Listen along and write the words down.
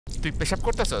তুই পেশাব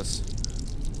করতেছস?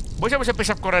 বসে বসে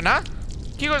পেশাব করে না?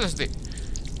 কি করছিস তুই?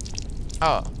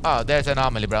 There's an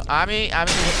anomaly, bro.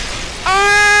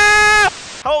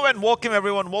 Hello and welcome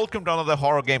everyone. Welcome to another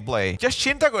horror gameplay. Just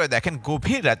চিন্তা করে দেখেন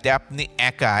গভীর রাতে আপনি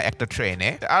একা একটা ট্রেনে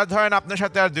আর ধরেন আপনার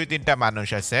সাথে আর 2-3টা মানুষ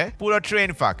আছে, পুরো ট্রেন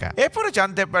ফাঁকা। এরপরে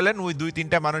জানতে পারলেন ওই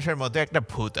 2-3টা মানুষের মধ্যে একটা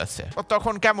ভূত আছে।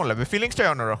 তখন কেমন লাগবে? ফিলিংসটাই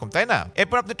অন্যরকম, তাই না?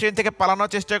 এরপর আপনি ট্রেন থেকে পালানোর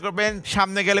চেষ্টা করবেন,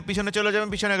 সামনে গেলে পিছনে চলে যাবেন,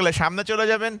 পিছনে গেলে সামনে চলে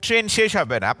যাবেন, ট্রেন শেষ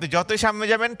হবে না। আপনি যতই সামনে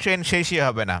যাবেন ট্রেন শেষই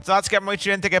হবে না। তো আজকে আমরা এই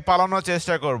ট্রেন থেকে পালানোর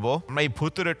চেষ্টা করব। আমরা এই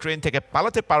ভূতুরে ট্রেন থেকে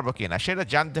পালাতে পারবো কিনা সেটা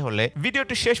জানতে হলে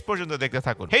ভিডিওটি শেষ পর্যন্ত দেখতে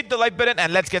থাকুন। Hit the like button and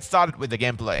let's get started with the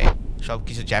gameplay.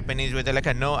 সবকিছু জাপানিজ ওয়েতে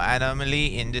লেখা no anomaly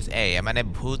in this area, মানে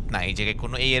ভূত নাই, এই জায়গায়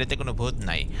কোনো, এই এরিয়াতে কোনো ভূত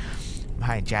নাই।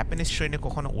 ভাই জাপানিজ ট্রেনে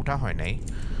কখনো ওঠা হয় নাই,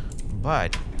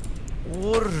 বাট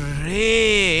ওরে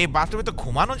এই বাথরুমে তো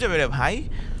ঘুমানো যাবে রে ভাই,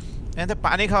 এতে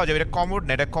পানি খাওয়া যাবে। এটা কমোড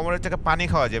না, এটা কমোডের থেকে পানি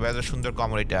খাওয়া যাবে। এত সুন্দর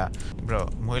কমোড এটা। ব্রো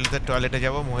মহিলাদের টয়লেটে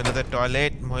যাবো,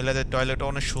 মহিলাদের টয়লেট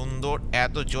অনেক সুন্দর,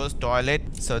 এত জোস toilet.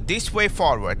 So this way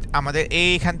forward, আমাদের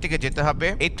এইখান থেকে যেতে হবে,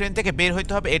 এই ট্রেন থেকে বের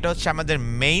হইতে হবে। এটা হচ্ছে আমাদের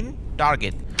মেইন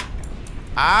টার্গেট।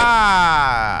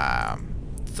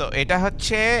 সো এটা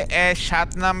হচ্ছে 7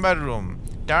 number room.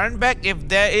 Turn back if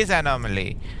there is anomaly,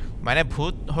 মানে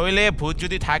ভূত হইলে, ভূত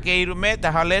যদি থাকে এই রুমে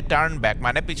তাহলে টার্ন ব্যাক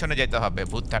মানে পিছনে যেতে হবে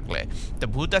ভূত থাকলে। তো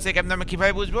ভূত আছে কেমন আমরা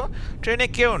কীভাবে বুঝবো? ট্রেনে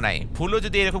কেউ নাই, ভুলও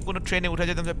যদি এরকম কোনো ট্রেনে উঠে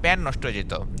যেতাম তো প্যান নষ্ট হয়ে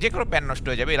যেত, যে কোনো প্যান নষ্ট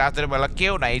হয়ে যাবে। রাতের বেলা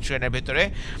কেউ নাই এই ট্রেনের ভিতরে,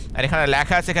 আর এখানে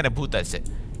লেখা আছে এখানে ভূত আছে।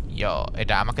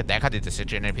 এটা আমাকে দেখা দিতেছে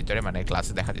ট্রেনের ভিতরে, মানে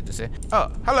ক্লাসে দেখা দিতেছে।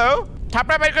 হ্যালো,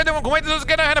 থাপড়া বের করে দেবো, ঘুমাইতেছিস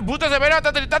কেন? এখানে ভূত আছে, বেরো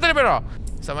তাড়াতাড়ি বেরো।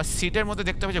 আমার সিটের মধ্যে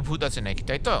দেখতে হবে যে ভূত আছে নাকি,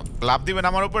 তাই তো? লাভ দিবেন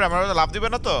আমার উপরে? আমার লাভ দিবে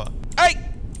না তো? এই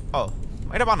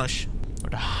এটা মানুষ,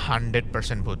 ওটা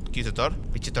 100% ভূত। কিছু তোর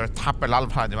পিছিয়ে তোর থাপড়ে লাল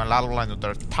বানা দেবে, লাল বানানো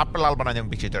তোর থাপড়ে লাল বানা দেবে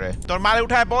পিছিয়ে তোরে। তোর মারে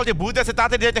উঠায় বল যে ভূত আছে,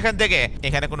 তাড়াতাড়ি যেতে এখান থেকে।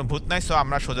 এখানে কোনো ভূত নাই, সো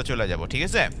আমরা সোজা চলে যাব, ঠিক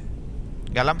আছে?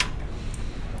 গেলাম।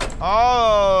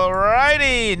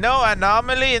 Alrighty, no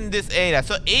anomaly in this area.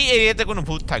 So এই এরিয়াতে কোনো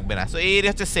ভূত থাকবে না। সো এই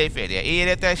এরিয়া হচ্ছে সেফ এরিয়া। এই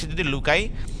এরিয়াতে এসে যদি লুকাই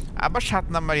আবার 7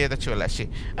 নাম্বার এরিয়াতে চলে আসি।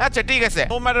 আচ্ছা ঠিক আছে,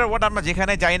 নো ম্যাটার হোয়াট, আমরা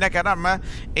যেখানে যাই না কেন আমরা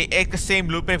এই একটা সেম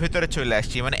লুপের ভিতরে চলে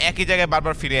আসছি, মানে একই জায়গায়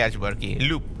বারবার ফিরে আসবো আর কি।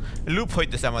 লুপ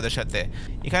হইতেছে আমাদের সাথে।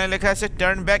 এখানে লেখা আছে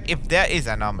turn back if there is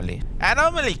anomaly.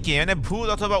 Anomaly কি? মানে ভূত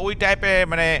অথবা ওই টাইপের,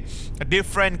 মানে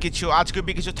ডিফারেন্ট কিছু,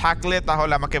 আজগুবি কিছু থাকলে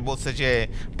তাহলে আমাকে বলছে যে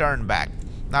টার্ন ব্যাক,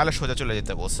 নাহলে সোজা চলে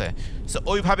যেতে বলছে। সো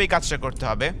ওইভাবেই কাজটা করতে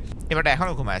হবে। এবারটা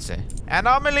এখনো ঘুমায় আছে।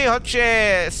 অ্যানোমালি হচ্ছে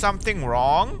সামথিং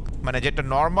রং, মানে যেটা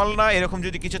নর্মাল না, এরকম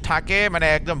যদি কিছু থাকে, মানে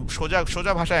একদম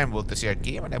সোজা ভাষায় আমি বলতেছি আর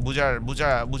কি, মানে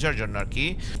বুঝার জন্য আর কি।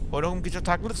 ওরকম কিছু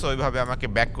থাকলে তো ওইভাবে আমাকে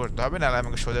ব্যাক করতে হবে, নাহলে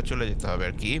আমাকে সোজা চলে যেতে হবে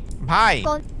আর কি। ভাই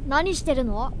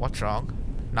হোয়াটস রং?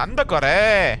 নান্দা করে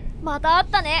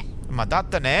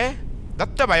মাদাত্তানে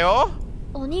দাত্তাবায়ো।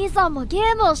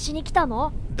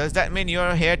 Does that mean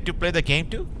you're here to play the game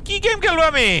too? কি গেম খেলবো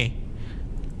আমি?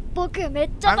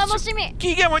 কি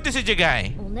গেম হইতেছে জায়গায়?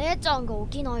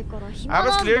 I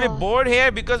was clearly bored here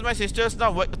because my sister's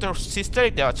not working. তোর সিস্টার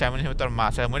এটা আছে, আমি তোর মা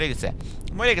মরে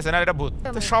গেছে না, এটা ভূত।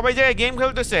 তো সবাই জায়গায় গেম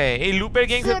খেলতেছে, এই লুপের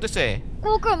গেম খেলতেছে।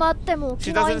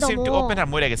 She doesn't seem to open her,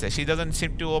 মরে গেছে। She doesn't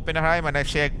seem to open her eye, মানে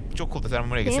সে চোখ খুলতেছে আর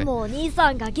মরে গেছে।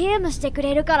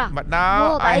 But now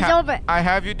I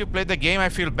have you to play the game. I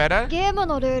feel better.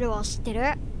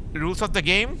 Rules of the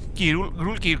game? কি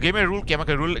রুল কি? গেমের রুল কি?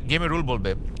 আমাকে গেমের রুল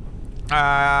বলবে।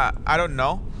 I don't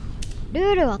know.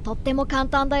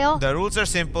 The rules are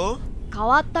simple.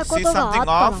 See something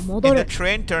off in the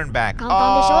train, turn back.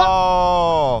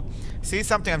 See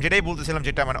something, আমি যেটাই বলতেছিলাম,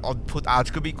 যেটা মানে অদ্ভুত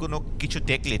আজগুবি কোনো কিছু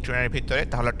দেখলে ট্রেনের ভিতরে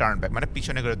তাহলে টার্ন ব্যাক, মানে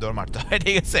পিছনে ঘুরে দৌড় মারতে হয়,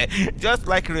 ঠিক আছে? Just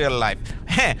like real life.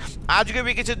 হ্যাঁ,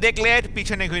 আজগুবি কিছু দেখলে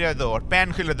পিছনে ঘুরে দৌড়, প্যান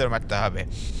খুলে দৌড় মারতে হবে।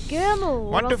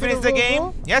 Want to finish the game?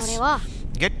 Yes.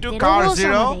 Get to car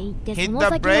 0, hit the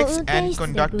brakes and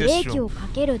conductor's room.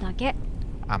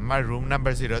 আমার রুম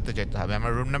নাম্বার 0 তে যেতে হবে।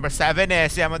 আমার রুম নাম্বার 7 এ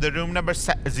এসে আমাদের রুম নাম্বার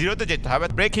 0 তে যেতে হবে।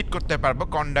 ব্রেক হিট করতে পারবো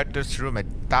কন্ডাক্টরস রুমে।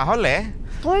 তাহলে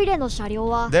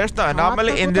there's no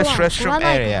anomaly in this restroom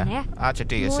area. আচ্ছা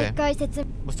ঠিক আছে,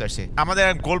 বুঝতে পারছি। আমাদের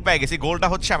গোল পেয়ে গেছি। গোলটা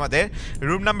হচ্ছে আমাদের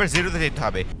রুম নাম্বার 0 তে যেতে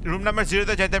হবে। রুম নাম্বার 0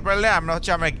 তে যেতে পারলে আমরা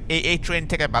এই ট্রেন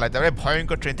থেকে পালাতে পারবো,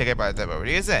 ভয়ঙ্কর ট্রেন থেকে পালাতে পারবো,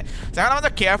 ঠিক আছে? এখন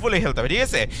আমাদের কেয়ারফুলি খেলতে হবে, ঠিক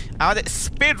আছে? আমাদের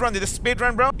স্পিড রান দিতে, স্পিড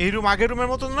রান ব্রো। এই রুম আগের রুমের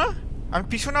মতন না, আমি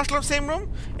পিছনে আসলাম সেম রুম,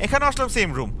 এখানে আসলাম সেম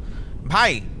রুম।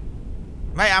 ভাই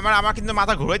আমার কিন্তু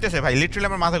মাথা ঘুরাইতেছে ভাই, লিটারালি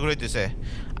আমার মাথা ঘুরাইতেছে।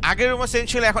 আগের রুমে সেম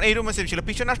ছিল, এখন এই রুমে সেম ছিল,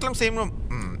 পিছনে আসলাম same room.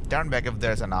 Turn back if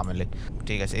there is an anomaly।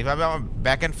 ঠিক আছে, এইভাবে আমার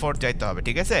ব্যাক অ্যান্ড ফোর্থ যাইতে হবে,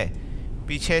 ঠিক আছে?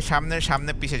 পিছে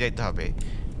সামনে পিছে যাইতে হবে।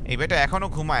 এই বেটা এখনো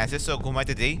ঘুমায় আছে, সো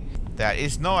ঘুমাইতে দেই। দেয়ার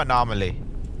ইজ নো anomaly,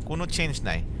 কোনো চেঞ্জ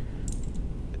নাই।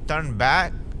 Turn back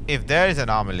if there is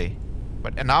anomaly,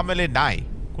 but anomaly নাই।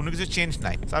 কোনো কিছু চেঞ্জ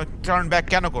নাই। আমি টার্ন ব্যাক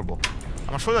কেন করব?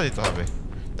 আমার সোজা যেতে হবে,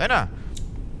 তাই না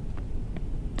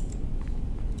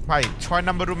ভাই? 6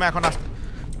 নম্বর রুমে এখন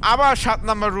আবার 7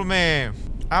 নম্বর রুমে,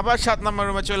 আবার 7 নম্বর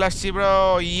রুমে চলে আসছি ব্রো।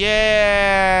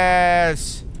 ইয়েস,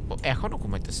 এখনো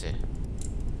ঘুমাইতেছে।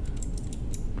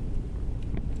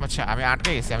 আচ্ছা আমি আটকে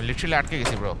গেছি, আমি লিটারালি আটকে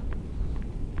গেছি bro.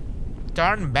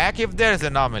 Turn back if there is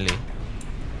anomaly.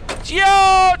 Jio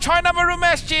 6 নম্বর রুমে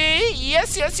আসছি।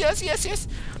 Yes yes yes yes yes.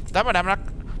 তার মানে আমরা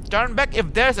turn back if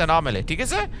there is anomaly, ঠিক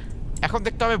আছে? এখন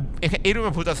দেখতে হবে এই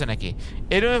রুমে ভূত আছে নাকি।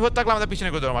 এই রুমে ভূত থাকলে আমাদের পিছনে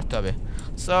করে দৌড় মারতে হবে।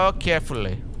 So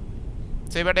carefully.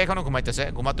 সেই ব্যাটা এখনো ঘুমাইতেছে।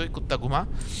 ঘুমা তুই, কুত্তা ঘুমা।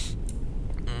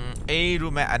 এই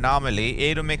রুমে অ্যানোমালি,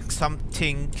 এই রুমে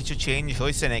সামথিং কিছু চেঞ্জ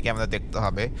হয়েছে নাকি আমাদের দেখতে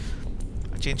হবে।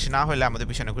 চেঞ্জ না হলে আমাদের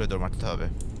পিছনে ঘুরে দৌড় মারতে হবে।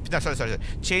 সরি সরি,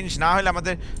 চেঞ্জ না হলে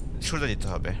আমাদের সোজা যেতে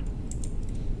হবে।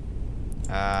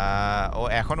 ও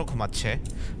এখনও ঘুমাচ্ছে,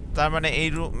 তার মানে এই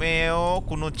রুমেও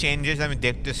কোনো চেঞ্জেস আমি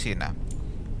দেখতেছি না।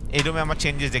 এই রুমে আমার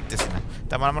চেঞ্জেস দেখতেছি না,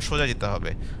 তার মানে আমার সোজা যেতে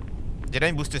হবে, যেটা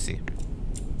আমি বুঝতেছি,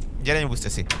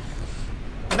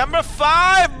 number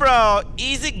 5 bro,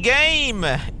 easy game,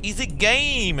 easy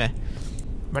game.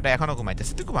 But এখনো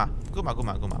ঘুমাইতেছে। তুই ঘুমা ঘুমা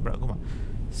ঘুমা ঘুমা ব্রো, ঘুমা।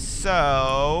 সো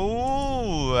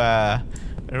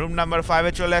রুম নাম্বার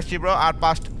 5-এ চলে আসছি ব্রো। আর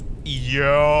 5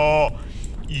 ইয়ো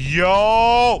ইয়ো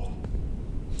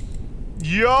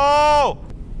ইয়ো,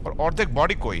 ওর অর্ধেক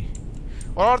বডি কই?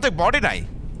 ওর অর্ধেক বডি নাই,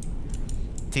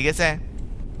 ঠিক আছে?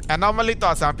 অ্যানোমালি তো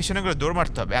আছে, আমার পিছনে করে দৌড়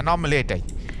মারতে হবে। অ্যানোমালি এটাই,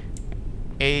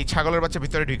 এই ছাগলের বাচ্চা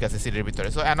ভিতরে ঢুকে আছে সিটের ভিতরে।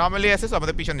 সো অ্যানোমালি আছে, সো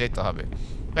আমাদের পিছনে যেতে হবে,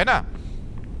 তাই না?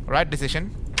 Right decision,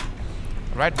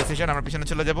 right decision. আমরা পিছনে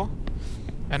চলে যাব।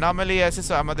 অ্যানোমালি আছে,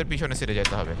 সো আমাদের পিছনে সিটে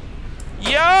যেতে হবে।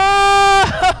 ইয়া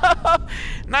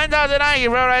 9000 আগে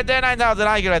ব্রো, রাইট দেয়ার, 9000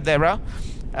 আগে রাইট দেয়ার ব্রো।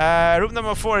 রুম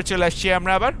নাম্বার 4-এ চলে আসছি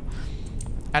আমরা আবার।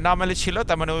 অ্যানোমালি ছিল,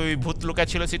 তার মানে ওই ভূত লুকা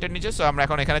ছিল সিটের নিচে। সো আমরা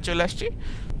এখন এখানে চলে আসছি।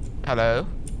 হ্যালো,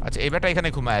 আচ্ছা এই বেটা এখানে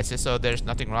ঘুমায় আছে। So there is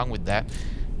nothing wrong with that.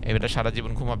 এই বেটা সারা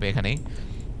জীবন ঘুমাবে এখানেই।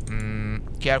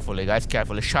 Carefully guys,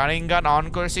 carefully. Sharingan on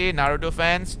করছি, Naruto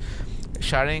fans.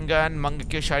 Sharingan,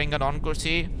 মাঙ্গাকে Sharingan on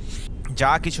করছি।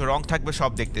 যা কিছু রং থাকবে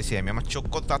সব দেখতেছি আমি। আমার চোখ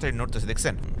কত তাড়াতাড়ি নড়তেছে,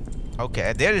 দেখছেন? ওকে,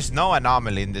 there is no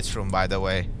anomaly in this room by the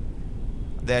way.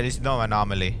 There is no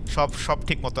anomaly. সব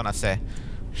ঠিক মতন আছে,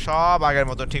 সব আগের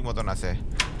মতো ঠিক মতন আছে।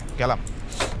 গেলাম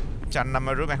 4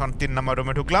 নম্বর রুম, এখন 3 নম্বর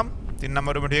রুমে ঢুকলাম। 3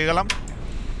 নম্বর রুমে ঢুকে গেলাম।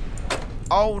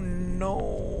 ও no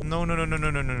no no no no no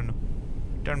no no,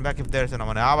 turn back if there is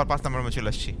anomaly. আবার 5 নম্বর রুমে চলে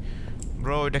আসছি।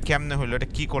 ব্রো এটা কেমনে হলো? এটা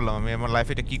কি করলাম আমি আমার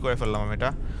লাইফে? এটা কি করে ফেললাম আমি?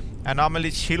 এটা অ্যানোমালি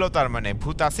ছিল, তার মানে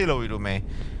ভূত আসিল ওই রুমে।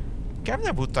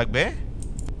 কেমনে ভূত থাকবে?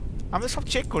 আমি সব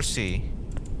চেক করছি,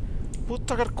 ভূত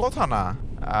থাকার কথা না।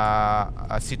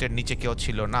 সিটের নিচে কেউ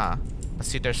ছিল না,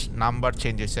 সিটের নাম্বার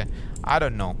চেঞ্জ হয়েছে। I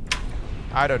don't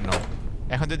know.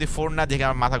 এখন যদি 4 না দেখি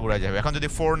আমার মাথা ঘুরে যাবে। এখন যদি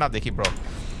 4 না দেখি ব্রো।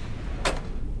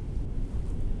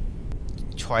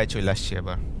 6-এ চলে আসছি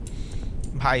এবার।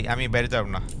 ভাই আমি বেরোতে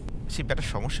পারবো না। সে ব্যাটার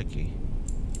সমস্যা কি?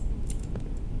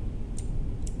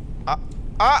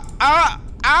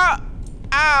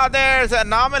 There's an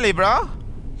anomaly bro.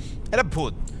 এটা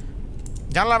ভূত।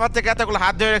 জানলার মাথা থেকে এতগুলো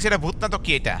হাত ধরে রাখছে, এটা ভূত না তো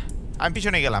কি এটা? আমি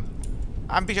পিছনে গেলাম,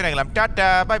 tata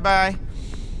bye bye.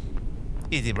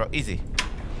 Easy bro, easy.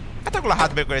 এতগুলো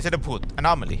হাত বের করেছে, এটা ভূত।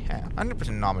 অ্যানোমালি, হ্যাঁ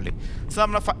 100% অ্যানোমালি। সো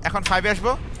আমরা এখন 5-এ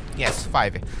আসবো। ইয়েস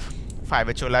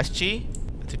 5-এ চলে আসছি।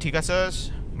 তুই ঠিক আছিস?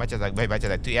 বাঁচা থাক ভাই, বাঁচা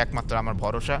থাক। তুই একমাত্র আমার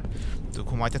ভরসা। তুই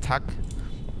ঘুমাইতে থাক।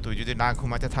 তুই যদি না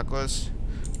ঘুমাইতে থাকস,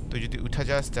 তুই যদি উঠে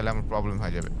যাস, তাহলে আমার প্রবলেম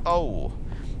হয়ে যাবে। ও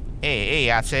এই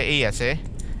আছে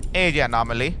এই যে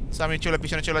অ্যানোমালি। সো আমি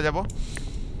পিছনে চলে যাব।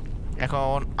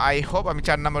 এখন আই হোপ আমি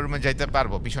 4 নম্বর রুমে যাইতে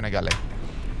পারবো পিছনে গেলে।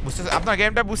 বুঝতেছেন আপনার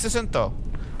গেমটা? বুঝতেছেন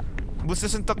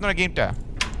তো আপনার গেমটা?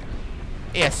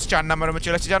 ইয়েস 4 নম্বর রুমে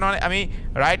চলে আসছি। জানো আমি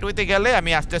রাইট ওয়েতে গেলে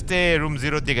আমি আস্তে আস্তে রুম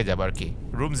 0-র দিকে যাবো আর কি।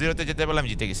 রুম 0-তে যেতে পারলে আমি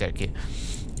জিতে গেছি আর কি।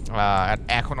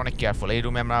 এখন অনেক কেয়ারফুল। এই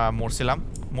রুমে আমরা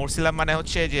মরছিলাম মানে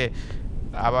হচ্ছে যে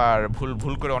আবার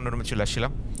ভুল করে অন্য রুমে চলে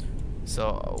আসছিলাম। So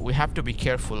we have to be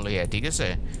careful. ঠিক আছে,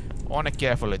 অনেক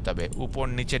কেয়ারফুল হতে হবে। উপর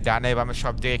নিচে ডানে বামে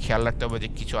সব দিকে খেয়াল রাখতে হবে যে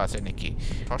কিছু আছে নাকি।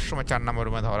 সবসময় 4 নম্বর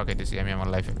রুমে ধরা খাইতেছি আমি আমার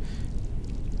লাইফে।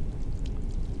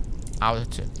 আওয়াজ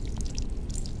হচ্ছে।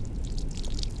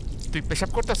 তুই পেশাব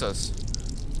করতেছস?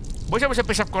 বসে বসে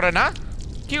পেশাব করে না?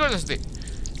 কি করছিস তুই?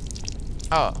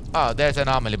 there's an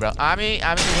anomaly bro. আমি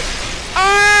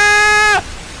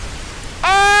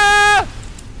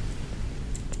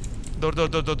দৌড়।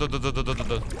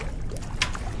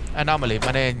 অ্যানোমালি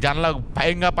মানে জানলা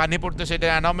ভাঙা পানি পড়তে, সেটা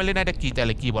অ্যানোমালি না? এটা কি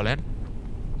তাহলে? কি বলেন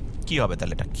কি হবে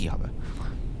তাহলে? এটা কি হবে?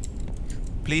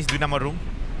 Please 2 number room.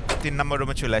 3 নম্বর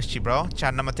রুমে চলে আসছি ব্রো।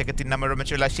 4 নম্বর থেকে 3 নম্বর রুমে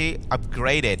চলে আসছি।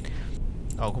 আপগ্রেডেড।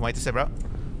 ঘুমাইতেছে ব্রো।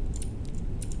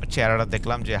 চেহারাটা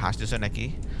দেখলাম যে হাসতেছে নাকি,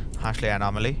 হাসলে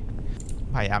অ্যানোমালি।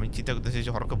 ভাই আমি চিন্তা করতেছি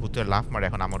যে হরকে ভূতের লাফ মারে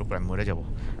এখন আমার উপর, আমি মরে যাবো,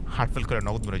 হার্ট ফেল করে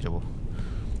নগদ মরে যাবো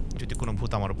যদি কোনো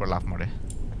ভূত আমার উপর লাফ মারে।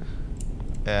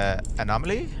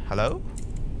 Anomaly, hello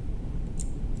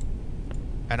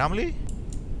anomaly?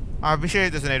 আমার বিষয়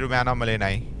হইতেছে না এই রুমে অ্যানোমালি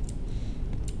নাই।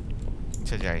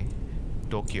 আচ্ছা যাই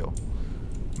টোকিও।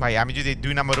 ভাই আমি যদি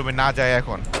 2 নম্বর রুমে না যাই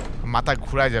এখন মাথা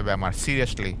ঘুরায় যাবে আমার,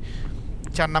 সিরিয়াসলি।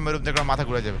 4 নম্বর রুম থেকে মাথা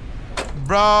ঘুরে যাবে।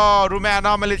 ব্রো রুমে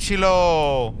অ্যানোমালি ছিল,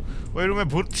 ওই রুমে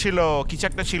ভূত ছিল, কিছু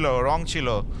একটা ছিল, রং ছিল।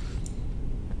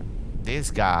 This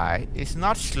guy is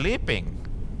not sleeping.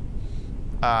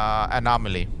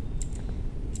 Anomaly.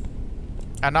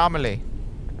 Anomaly.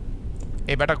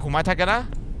 এই বেটা ঘুমায় থাকে না,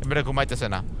 এই বেটা ঘুমাইতেছে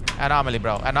না। Anomaly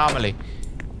bro, anomaly.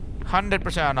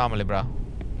 100% anomaly bro.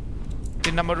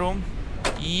 3 নম্বর রুম।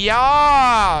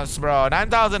 Yes bro,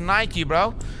 9090 bro.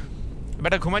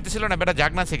 বেটা ঘুমাইতেছিল না, বেটা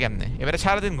জাগনা আছে কেমনে? এবারে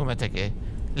সারাদিন ঘুমায় থাকে,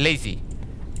 লেজি,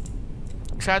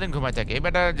 সারাদিন ঘুমায় থাকে। এই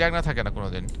বেটা জাগনা থাকে না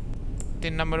কোনোদিন।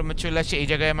 3 নম্বর রুমে চলে আসছে। এই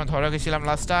জায়গায় আমরা ধরা গেছিলাম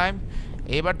লাস্ট টাইম।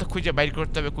 এবার তো খুঁজে বাইর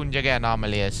করতে হবে কোন জায়গায়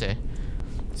অ্যানোমালি আছে।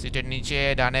 সিটের নিচে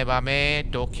ডানে বামে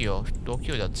টোকিও,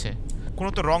 টোকিও যাচ্ছে। কোনো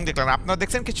তো রং দেখলাম না। আপনারা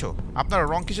দেখছেন কিছু? আপনারা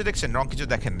রং কিছু দেখছেন? রং কিছু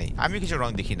দেখেন নাই, আমি কিছু রং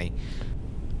দেখি নাই।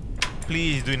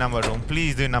 Please 2 number room,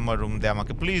 please 2 number room দে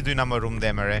আমাকে, প্লিজ 2 নম্বর রুম দে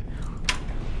আমারে।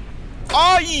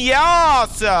 Oh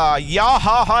yes!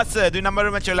 Yes! 2 নম্বর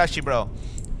রুমে চলে আসছি bro.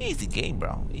 Easy game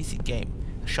bro, easy game.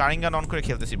 Sharingan on করে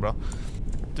খেলতেছি ব্রো।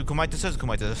 তুই ঘুমাইতেছিস?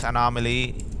 অ্যানোমালি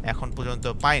এখন পর্যন্ত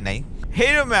পাই নাই।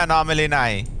 এই রুমে অ্যানোমালি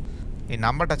নাই। এই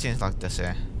নাম্বারটা চেঞ্জ লাগতেছে।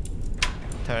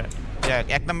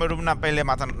 1 নম্বর রুম না পাইলে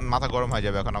মাথা গরম হয়ে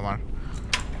যাবে এখন আমার।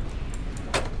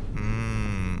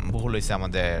 ভুল হয়েছে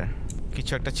আমাদের,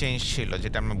 কিছু একটা চেঞ্জ ছিল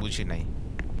যেটা আমরা বুঝি নাই।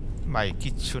 ভাই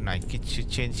কিচ্ছু নাই, কিচ্ছু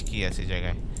চেঞ্জ কি আছে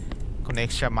জায়গায়? কোনো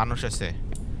এক্সট্রা মানুষ আছে?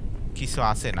 কিছু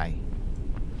আছে? নাই,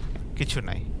 কিছু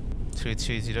নাই।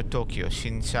 330 টোকিও,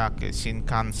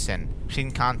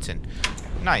 Shinkansen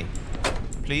নাই।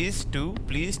 Please 2,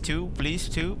 please 2, please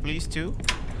 2, please 2।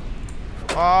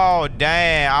 Oh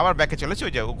damn, আবার ব্যাকে চলেছে।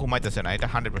 ওই যে ও ঘুমাইতেছে না, এটা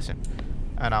 100%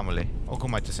 অ্যানোমালি। ও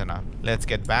ঘুমাইতেছে না। Let's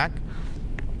get back.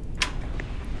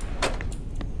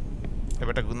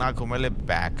 এবারটা না ঘুমাইলে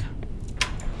ব্যাক।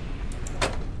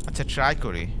 আচ্ছা ট্রাই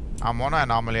করি। আমার মনে হয়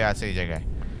অ্যানোমালি আছে এই জায়গায়।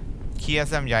 কি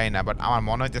আছে আমি জানি না, বাট আমার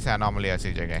মনে হইতেছে অ্যানোমালি আছে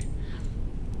এই জায়গায়।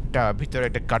 এটা ভিতরে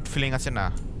একটা গাট ফিলিং আছে না?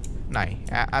 নাই,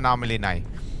 অ্যানোমালি নাই,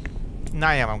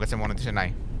 নাই আমার কাছে মনে হচ্ছে নাই,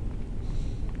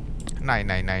 নাই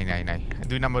নাই নাই নাই নাই।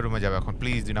 2 নম্বর রুমে যাবে এখন,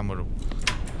 প্লিজ 2 নম্বর রুম।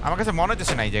 আমার কাছে মনে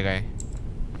হচ্ছে না এই জায়গায়।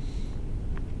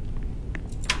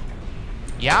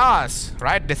 ইয়াস,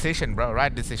 right decision bro,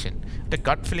 right decision. একটা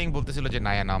গাট ফিলিং বলতেছিল যে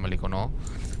নাই অ্যানোমালি কোনো,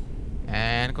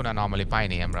 এন্ড কোনো অ্যানোমালি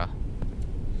পাইনি আমরা।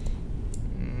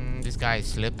 This guy is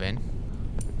sleeping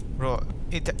bro.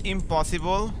 এটা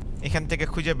ইম্পসিবল এখান থেকে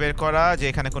খুঁজে বের করা যে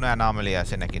এখানে কোনো অ্যানোমালি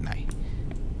আছে নাকি নাই,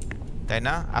 তাই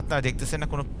না? আপনারা দেখতেছেন না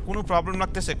কোনো প্রবলেম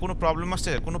লাগতেছে? কোনো প্রবলেম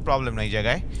আসছে? কোনো প্রবলেম নাই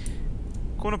জায়গায়,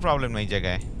 কোনো প্রবলেম নেই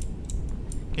জায়গায়।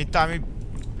 কিন্তু আমি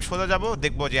সোজা যাব,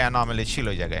 দেখবো যে অ্যানোমালি ছিল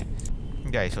ওই জায়গায়।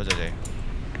 যাই সোজা যাই।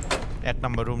 1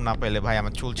 নম্বর রুম না পেলে ভাই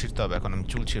আমার চুল ছিঁড়তে হবে এখন, আমি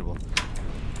চুল ছিঁড়বো।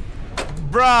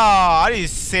 Bra, are you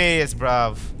serious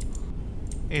ব্রাভ?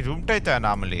 এই রুমটাই তো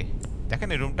অ্যানোমালি। দেখেন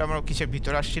এই রুমটা আমরা কিসের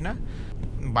ভিতরে আসছি না,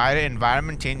 বাইরে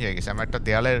এনভায়রনমেন্ট চেঞ্জ হয়ে গেছে। আমরা একটা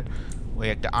দেয়ালের ওই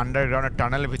একটা আন্ডারগ্রাউন্ডের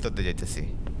টানেলের ভিতর দিয়ে যাইতেছি।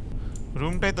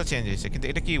 রুমটাই তো চেঞ্জ হয়েছে, কিন্তু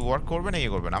এটা কি ওয়ার্ক করবে না?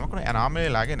 ইয়ে করবে না? আমার কোনো অ্যানোমালি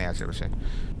লাগে না আশেপাশে,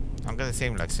 আমার কাছে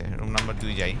সেম লাগছে। রুম নাম্বার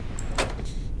 2 যাই।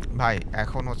 ভাই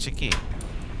এখন হচ্ছে কি,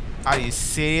 আর ইউ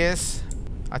সিরিয়াস?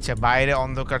 আচ্ছা বাইরে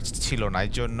অন্ধকার ছিল না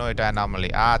এই জন্য এটা অ্যানোমালি।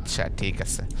 আচ্ছা ঠিক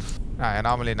আছে, না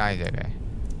অ্যানোমালি নাই জায়গায়।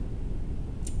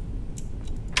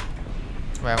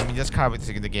 ভাই আমি মিজাজ খারাপ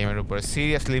হইতেছে কিন্তু গেমের উপরে,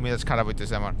 সিরিয়াসলি মিজাজ খারাপ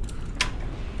হইতেছে আমার।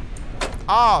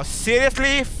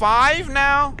 সিরিয়াসলি 5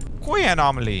 নাও? কই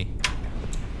অ্যানোমালি?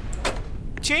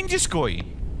 চেঞ্জেস কই?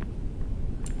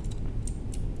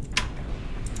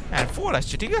 হ্যাঁ 4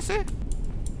 আসছে, ঠিক আছে।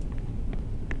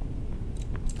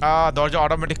 দরজা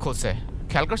অটোমেটিক খুলছে,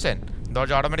 খেয়াল করছেন?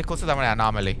 দরজা অটোমেটিক খুলছে, তার মানে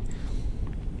অ্যানোমালি,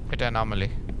 এটা অ্যানোমালি।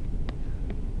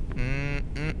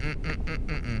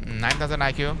 9000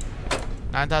 IQ,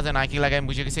 9000 IQ লাগে আমি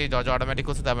বুঝে গেছি। দরজা অটোমেটিক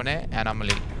খুলছে, তার মানে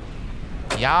অ্যানোমালি।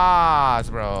 ইয়াস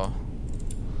ব্রো,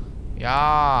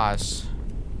 ইয়াস,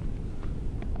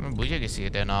 আমি বুঝে গেছি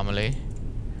এটা অ্যানোমালি।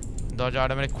 দরজা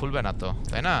অটোমেটিক খুলবে না তো,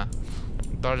 তাই না?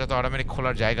 দরজা তো অটোমেটিক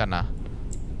খোলার জায়গা না।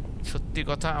 সত্যি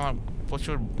কথা আমার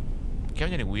প্রচুর কেমন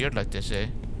জানি উইয়ার্ড লাগতেছে,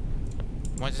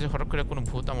 মনে হচ্ছে হঠাৎ করে কোনো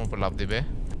ভূত আমার উপর লাফ দিবে।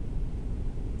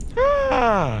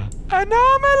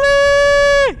 Anomaly,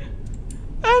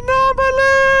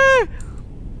 anomaly.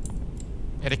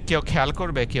 এটা কেউ খেয়াল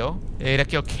করবে? এটা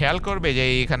কেউ খেয়াল করবে যে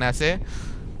এখানে আছে?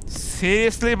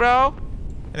 সিরিয়াসলি ব্রো,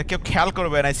 এটা কেউ খেয়াল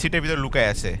করবে না, সিটের ভিতরে লুকায়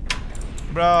আছে।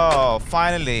 ব্রো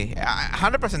ফাইনালি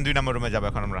 100% 2 নম্বর রুমে যাবো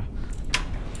এখন আমরা।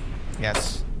 ইয়েস,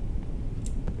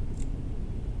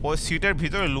 ওই সিটের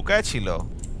ভিতরে লুকায় ছিল।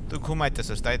 তুই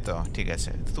ঘুমাইতেছিস তাই তো? ঠিক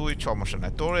আছে, তুই সমস্যা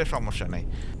নাই, তোর সমস্যা নাই।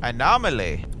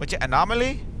 অ্যানোমালি, হচ্ছে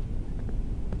অ্যানোমালি।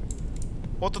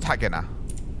 ও তো থাকে না,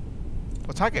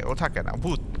 ও থাকে না।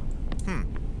 ভূত,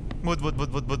 ভূত ভূত ভূত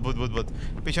ভূত ভূত ভূত ভূত ভূত।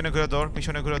 পিছনে ঘুরে দৌড়,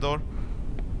 পিছনে ঘুরে দৌড়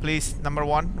প্লিজ। নাম্বার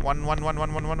 1 1 1 1 1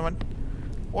 1 1 1।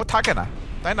 ও থাকে না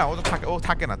তাই না? ও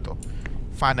থাকে না তো।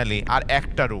 ফাইনালি আর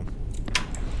একটা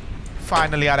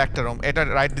রুম, এটা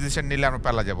রাইট ডিসিশন নিলে আমরা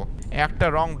পেলা যাব। একটা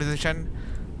রং ডিসিশন,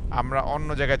 আমরা অন্য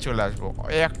জায়গায় চলে আসবো।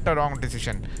 একটা রং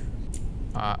ডিসিশন।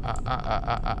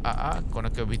 কোনো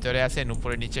কেউ ভিতরে আছে?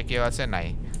 উপরে নিচে কেউ আছে? নাই।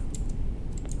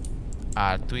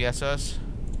 আর তুই আসস?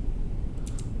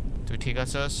 তুই ঠিক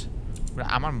আছস?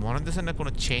 আমার মনে হচ্ছে না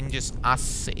কোনো চেঞ্জেস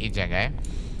আসছে এই জায়গায়।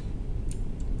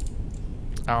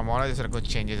 আমার মনে হচ্ছে না কোনো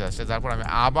চেঞ্জেস আসছে। তারপর আমি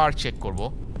আবার চেক করবো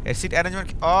সিট অ্যারেঞ্জমেন্ট।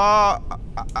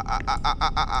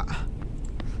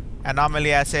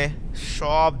 অ্যানোমালি আছে,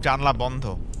 সব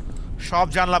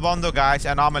জানলা বন্ধ guys.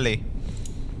 Anomaly,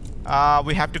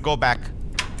 we have to go back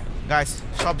guys.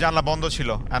 সব জানলা বন্ধ ছিল।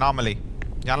 অ্যানোমালি,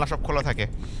 জানলা সব খোলা থাকে।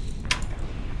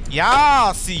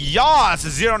 ইয়াস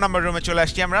 0 নম্বর রুমে চলে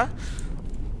আসছি আমরা।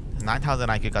 9000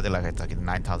 IQ কাজে লাগাইতে হয়, কিন্তু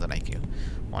 9000 IQ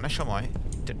অনেক সময়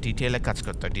ডিটেলে কাজ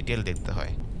করতে হয়, ডিটেল দেখতে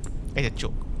হয়। এই যে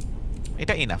চোখ,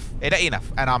 এটা ইনাফ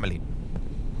অ্যানোমালি,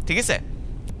 ঠিক আছে?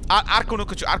 আর কোনো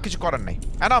কিছু, আর কিছু করার নাই।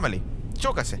 অ্যানোমালি,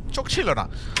 চোখ আছে, চোখ ছিল না।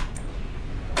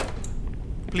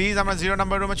 প্লিজ আমরা 0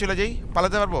 নম্বর রুমে চলে যাই,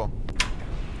 পালাতে পারবো?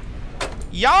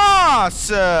 ইয়াস,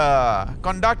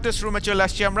 কন্ডাক্টরস রুমে চলে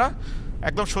আসছি আমরা।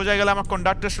 একদম সোজা গেলে আমার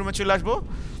কন্ডাক্টরস রুমে চলে আসবো।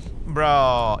 Bro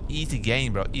easy game,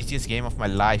 bro easiest game of my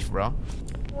life, bro.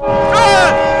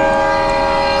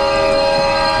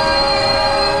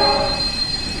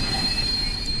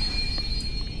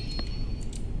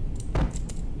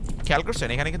 খেয়াল করছেন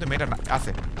এখানে কিন্তু মেয়েটা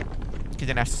আছে, কি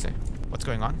জানি আসছে। What's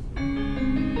going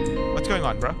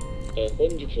on, bro?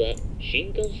 本日は新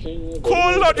幹線をご利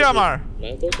Cool 用いただき jammer.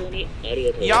 誠にありが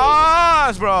とうござい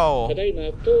ます。 Yes, bro. ただいま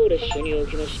当列車にお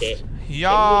きまして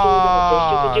Yes.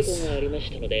 事故がありまし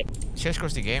たので শেষ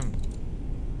করছি গেম।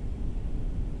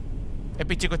 এ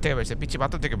পিচ্ছি করতে বেরোছে, পিচ্ছি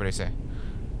বাথরুম থেকে বেরোছে।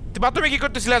 তুই বাথরুমে কি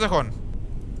করতেছিলি তখন?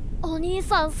 お兄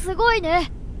さんすごいね。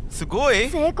すごい？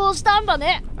成功したんだね。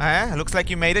Looks like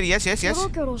you made it. Yes. キョロ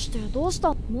キョロしてどうした？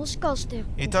もしかして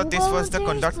You こ thought こ this が was the 運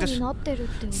転 conductor's- 室になってる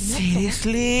って思った？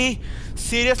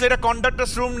 Seriously, এটা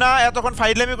কন্ডাক্টরস রুম না? এতক্ষণ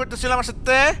ফাইজলামি করতেছিলাম আমার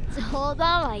সাথে। 冗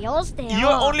談はよしてよ。 You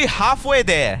are only halfway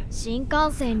there. 新幹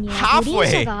線には Halfway グリー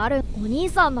ン車がある。お兄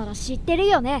さんなら知ってる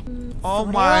よね。 Oh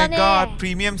それ my はね god,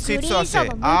 premium グ seats リーン আছে। 車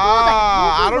の向こうだよ。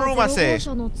 আরো 僕 রুম が আছে। 0号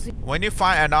車の次 When you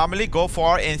find anomaly, go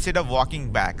for instead of walking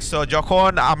back. So যখন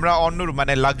আমরা অন্য রুম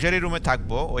মানে লাক্সারি রুমে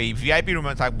থাকবো, ওই ভিআইপি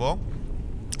রুমে থাকবো,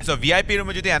 সো ভিআইপি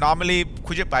রুমে যদি অ্যানোমালি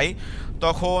খুঁজে পাই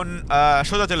তখন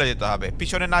সোজা চলে যেতে হবে,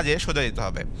 পিছনে না যেয়ে সোজা যেতে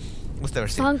হবে। বুঝতে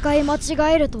পারছি? 3回間違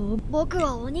えると僕は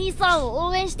お兄さんを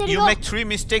応援してる You よ。 make 3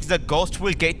 mistakes, the ghost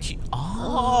will get you.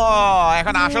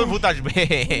 এখন আসল ভূত আসবে।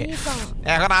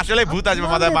 এখন আসলে ভূত আসবে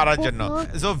মাথায় মারার জন্য।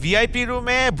 সো ভিআইপি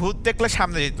রুমে ভূত দেখলে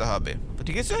সামনে যেতে হবে,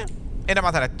 ঠিক আছে? এটা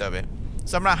মাথায় রাখতে হবে।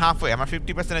 সো আমরা হাফওয়ে, আমরা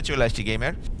 50% চলে আসছি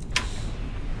গেমের।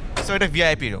 সো এটা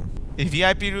ভিআইপি রুম। এই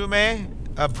ভিআইপি রুমে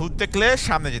ভূত দেখলে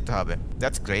সামনে যেতে হবে।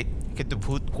 That's great. কিন্তু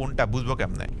ভূত কোনটা বুঝবো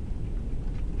কেমনে?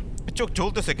 চোখ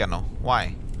জ্বলতেছে কেন? ওয়াই?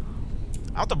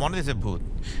 আমার তো মনে হচ্ছে ভূত।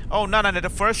 ও না,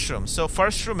 এটা ফার্স্ট রুম। সো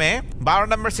ফার্স্ট রুমে 12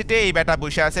 নম্বর সিটে এই ব্যাটা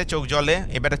বসে আছে, চোখ জ্বলে।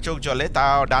 এই ব্যাটার চোখ জ্বলে,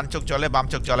 তাও ডান চোখ জ্বলে, বাম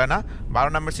চোখ জ্বলে না।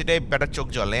 12 নম্বর সিটে এই ব্যাটার চোখ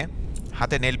জ্বলে,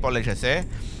 হাতে নেল পলিশ আছে।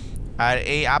 আর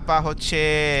এই আপা হচ্ছে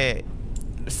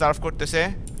সার্ভ করতেছে।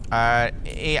 আর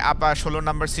এই আপা 16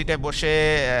 নম্বর সিটে বসে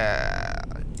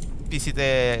পিসিতে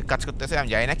কাজ করতেছে। আমি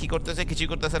জানি না কি করতেছে, কিছুই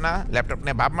করতেছে না, ল্যাপটপ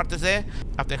নিয়ে ভাব মারতেছে।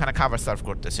 আপনি এখানে খাবার সার্ভ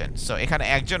করতেছেন। সো এখানে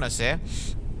একজন আছে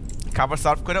খাবার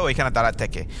সার্ভ করে ওইখানে দাঁড়ায়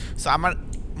থাকে। সো আমার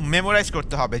মেমোরাইজ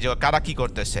করতে হবে যে কারা কি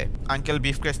করতেছে। আঙ্কেল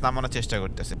বিফ ক্রেস নামানোর চেষ্টা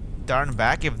করতেছে। Turn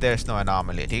back if there is no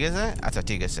anomaly, ঠিক আছে? আচ্ছা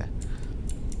ঠিক আছে,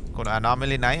 কোনো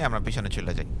অ্যানোমালি নাই, আমরা পিছনে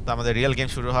চলে যাই। তো আমাদের রিয়েল গেম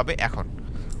শুরু হবে এখন।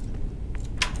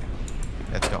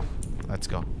 Let's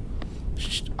go.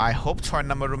 আই হোপ 6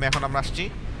 নম্বর রুমে এখন আমরা আসছি।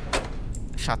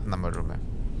 7 নম্বর রুমে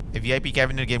এই ভিআইপি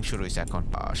ক্যাবিনের গেম শুরু হয়েছে এখন।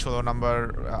 16 নম্বর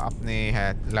আপনি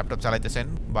ল্যাপটপ চালাইতেছেন।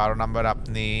 12 নম্বর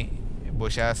আপনি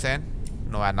বসে আছেন।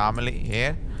 No anomaly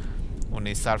here.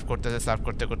 উনি সার্ভ করতেছে, সার্ভ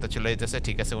করতে করতে চলে যেতেছে,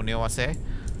 ঠিক আছে? উনিও আছে।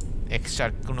 এক্সট্রা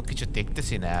কোনো কিছু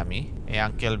দেখতেছি না আমি। এই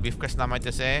আঙ্কেল বিফ ক্রাশ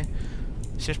নামাইতেছে।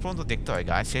 শেষ পর্যন্ত দেখতে হয়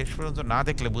গাইস, শেষ পর্যন্ত না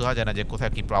দেখলে বোঝা যায় না যে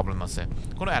কোথায় কি প্রবলেম আছে।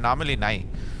 কোনো অ্যানোমালি নাই।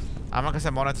 আমার কাছে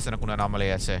মনে হচ্ছে না কোনো অ্যানোমালি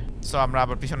আছে সো আমরা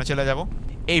আবার পিছনে চলে যাব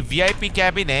এই ভিআইপি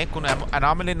ক্যাবিনে কোনো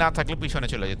অ্যানোমালি না থাকলে পিছনে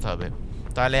চলে যেতে হবে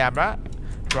তাহলে আমরা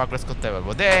প্রগ্রেস করতে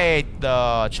পারবো এই তো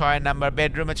 6 নাম্বার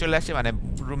বেডরুমে চলে আসছি মানে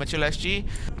রুমে চলে আসছি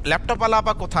ল্যাপটপওয়ালা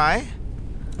আপা কোথায়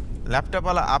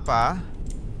ল্যাপটপওয়ালা আপা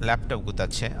ল্যাপটপ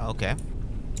গুতাচ্ছে ওকে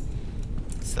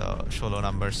সো 16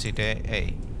 নাম্বার সিটে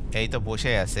এই তো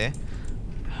বসে আছে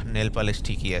নেল পালিশ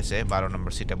ঠিকই আছে 12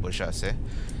 নম্বর সিটে বসে আছে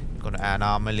কোনো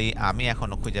অ্যানোমালি আমি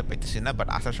এখনো খুঁজে পাইতেছি না বাট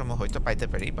আসার সময় হয়তো পাইতে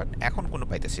পারি বাট এখন কোনো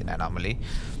পাইতেছি না অ্যানোমালি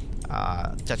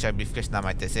চাচা ব্রিফকেস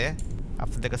নামাইতেছে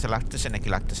আপনাদের কাছে লাগতেছে নাকি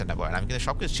লাগতেছে না বলেন আমি কিন্তু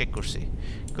সব কিছু চেক করছি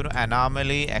কোনো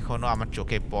অ্যানোমালি এখনো আমার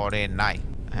চোখে পড়ে নাই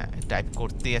হ্যাঁ টাইপ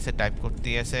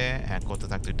করতেই আছে হ্যাঁ করতে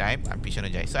থাকতে টাইপ আমি পিছনে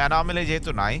যাই সো অ্যানোমালি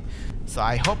যেহেতু নাই সো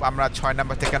আই হোপ আমরা 6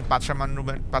 নাম্বার থেকে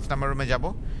 5 নাম্বার রুমে যাব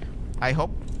I hope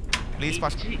please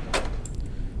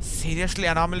seriously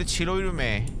anomaly ছিল ওই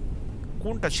রুমে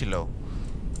কোনটা ছিল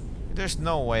there's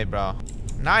no way bro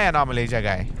না অ্যানোমালি এই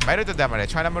জায়গায় বাইরে তো দে আমারে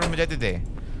 6 নাম্বার রুমে যেতে দে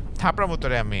থাপড়া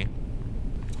মতরে আমি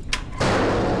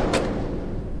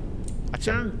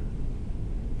আচ্ছা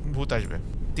ভূত আসবে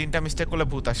 3টা মিস্টেক করলে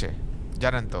ভূত আসে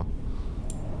জানেন তো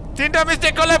 3টা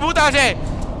মিস্টেক করলে ভূত আসে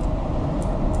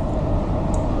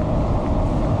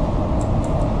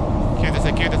কি হইতেছে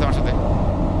আমার সাথে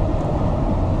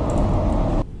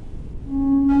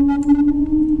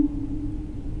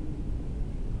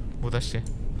ভূত আসছে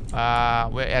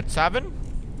at 7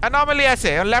 অ্যানোমালি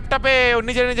আছে ওর ল্যাপটপে ও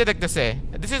নিজে দেখতেছে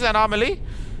দিস ইজ অ্যানোমালি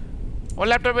ওর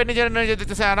ল্যাপটপে নিজে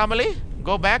দেখতেছে anomaly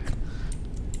go back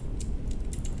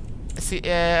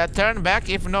turn back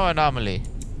if no anomaly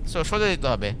so সোজা যেতে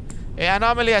হবে এই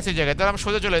অ্যানোমালি আছে জায়গায় তাহলে আমরা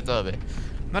সোজা চলে যেতে হবে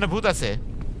মানে ভূত আছে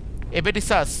এ বেটি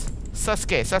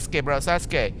সাসকে ব্রো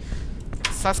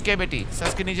সাসকে বেটি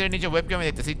সাসকে নিজে ওয়েবক্যামে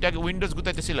দেখতেছি একটু উইন্ডোজ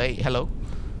গুতাইতেছিল এই হ্যালো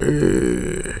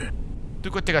তুই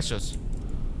কোথা থেকে আসছস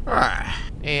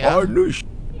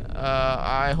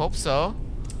I hope so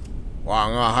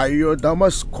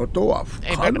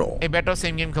এই ব্যাটাও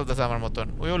সেম গেম খেলতেছে আমার মতন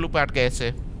ওইও লুপে আটকে আছে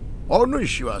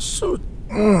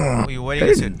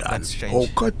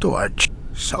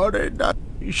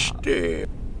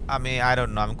আমি I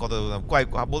don't know আমি কত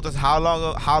বলতেছে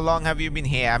how long have you been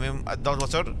here আমি 10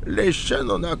 বছর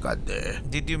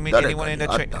did you meet anyone in the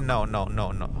train no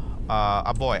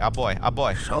a boy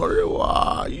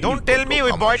don't tell me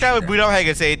ওই বয়টা বুড়া হয়ে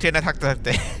গেছে এই ট্রেনে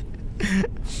থাকতে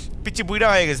পিছে বুড়া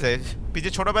হয়ে গেছে পিছে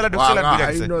ছোটবেলা ঢুকছিলাম বুড়া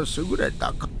গেছে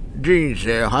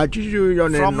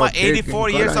from my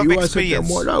 84 years of experience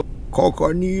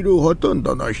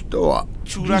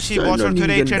 84 বছর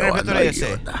ধরে এই ট্রেনের ভিতরে আছে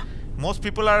most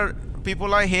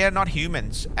people are here not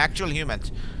humans actual humans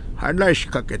話し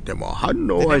かけても反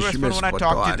応は示すこと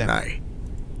はない。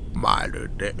まる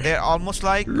で they're almost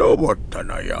like ロボット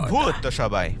のようだ。 ভূত তো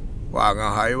সবাই 我が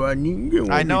輩は人間を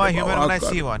I 見 know a れ human ば when わ I か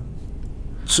see る。 one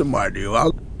つまりは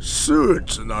スー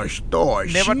ツの人を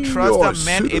信 never 用 trust the す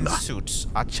men る in な。 suits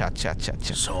আচ্ছা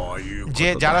そういうこ যে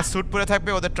と যারা だ。 স্যুট পরে থাকবে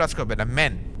ওদের ট্রাস্ট করবে না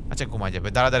মেন আচ্ছা ঘুমায় যাবে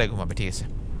দাঁড়ায় ঘুমাবে ঠিক আছে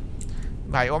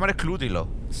ভাই ও আমারে ক্লু দিল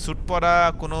স্যুট পরা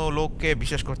কোনো লোককে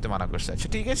বিশ্বাস করতে মানা করছে আচ্ছা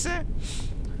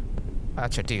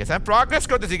ঠিক আছে আমি প্রগ্রেস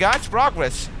করতেছি guys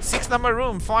progress 6 number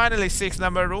room finally 6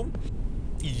 number room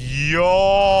yo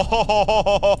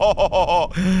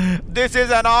this is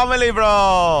anomaly bro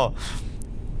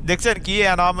দেখছেন কি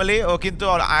anomaly ও কিন্তু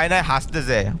আয়নায়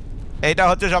হাসতেছে এটা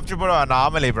হচ্ছে সবচেয়ে বড়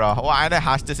anomaly bro ও আয়নায়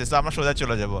হাসতেছে তো আমরা সোজা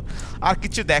চলে যাব আর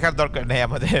কিছু দেখার দরকার নেই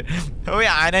আমাদের ওই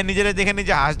আয়নায় নিজেরা দেখে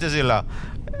নিজে হাসতেছিল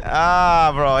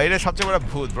ব্রো এটা সবচেয়ে বড়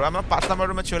ভূত ব্রো আমরা 5 নাম্বার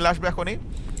রুমে চলে আসবে এখনই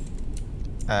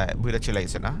বুড়া চলে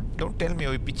গেছে না ডোন্ট টেল মি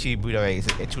ওই পিছি বুড়া হয়ে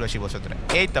গেছে 84 বছর ধরে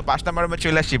এই তো 5 নাম্বার রুমে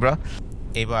চলে আসছি ব্রো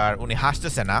এবার উনি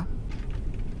হাসতেছে না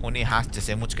উনি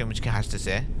হাসতেছে মুচকে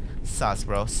হাসতেছে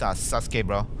সাসকে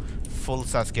ব্রো ফুল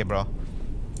সাসকে ব্রো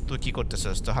তুই কি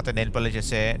করতেছিস তো হাতে নেল পলিশ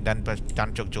আছে ডান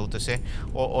চোখ জ্বলতেছে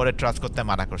ওরে ট্রাস্ট করতে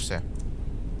মানা করছে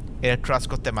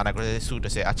স্যুট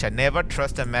আছে আচ্ছা never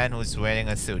trust a man who is wiring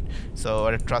a sweet so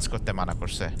ওরে ট্রাস্ট করতে মানা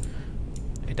করছে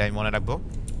এটা আমি মনে রাখবো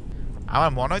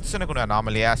আমার মনে হচ্ছে না কোনো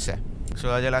অ্যানোমালি আছে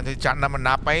সোজা গেলে যদি 4 নাম্বার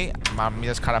না পাই আমার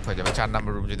মেজাজ খারাপ হয়ে যাবে 4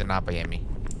 নাম্বার রুম যদি না পাই আমি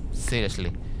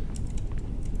সিরিয়াসলি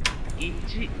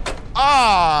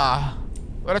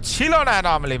ওরা ছিল না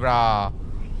anomaly bra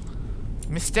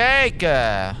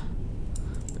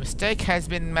mistake has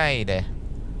been made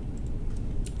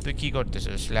তুই কি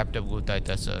করতেছিস ল্যাপটপ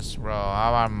গুতাইতেছিস ব্রো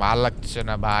আমার ভাল লাগতেছে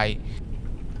না ভাই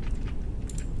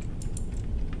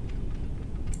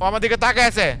ও আমার দিকে তাকায়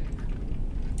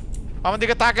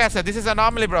আছে দিস ইজ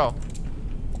anomaly ব্রো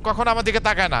কখন আমার দিকে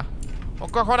তাকায় না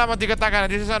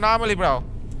this is anomaly bro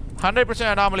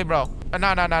 100% anomaly bro না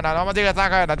আমার দিকে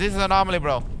তাকায় না this is anomaly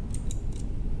bro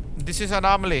this is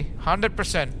anomaly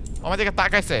 100% আমার দিকে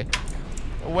তাকাইছে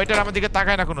ওয়েটার আমার দিকে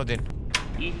তাকায় না কোনোদিন।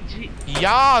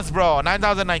 ইয়াস ব্রো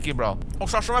 9000 কি ব্রো। ও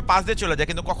সবসময় পাশ দিয়ে চলে যায়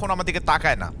কিন্তু কখনো আমার দিকে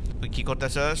তাকায় না। তুই কি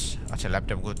করতেছিস? আচ্ছা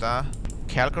ল্যাপটপ গুতা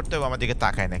খেয়াল করতে হবে আমার দিকে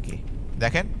তাকায় নাকি।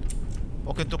 দেখেন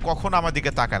ও কিন্তু কখনো আমার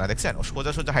দিকে তাকায় না, দেখছেন? ও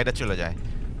সোজা সোজা হাইটা চলে যায়,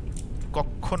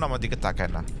 কখনো আমার দিকে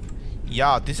তাকায় না। Yeah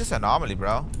this is অ্যানমালি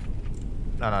bro.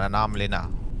 না না অ্যানমালি না,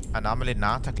 অ্যানমালি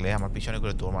না থাকলে আমার পিছনে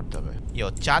করে দৌড় মারতে হবে। ইয়ো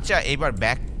চাচা এইবার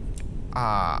ব্যাগ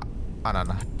না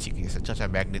না ঠিক আছে, চাচা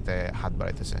ব্যাগ নিতে হাত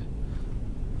বাড়াইতেছে।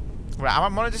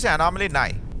 আমার মনে হচ্ছে অ্যানমালি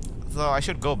নাই, so I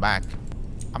should go back.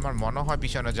 আমার মনে হয়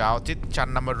পিছনে যাওয়া উচিত। 4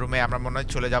 নম্বর রুমে আমরা মনে হয়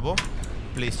চলে যাব।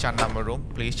 Please 4 number room,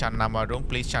 please 4 number room,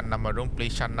 please 4 number room,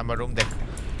 please 4 number room. দেখ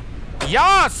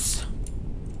ইয়াস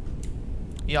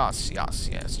ইয়াস ইয়াস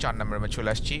ইয়াস 4 নম্বর রুমে চলে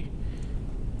আসছি।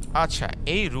 আচ্ছা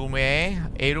এই রুম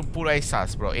পুরাই সাস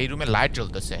ব্রো। এই রুমে লাইট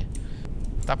জ্বলতেছে।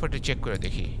 তারপর একটু চেক করে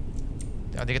দেখি।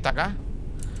 ওদিকে তাকা,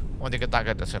 ওদিকে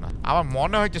তাকাইতেছে না। আমার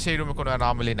মনে হইতেছে এই রুমে কোনো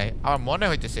অ্যানমালি নাই। আমার মনে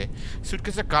হইতেছে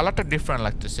সুটকেসের কালারটা ডিফারেন্ট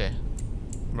লাগতেছে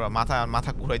ব্রো।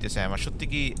 মাথা ঘুরাইতেছে আমার। সত্যি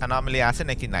কি অ্যানমালি আছে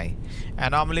নাকি নাই?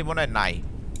 অ্যানমালি মনে হয় নাই,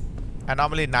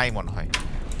 অ্যানমালি নাই মনে হয়।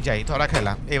 যাই ধরা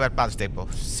খেলাম, এবার 5 দেখবো।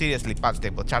 সিরিয়াসলি 5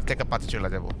 দেখবো, 4 থেকে 5 চলে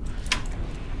যাবো।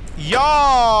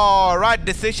 Right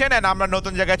decision. এন্ড আমরা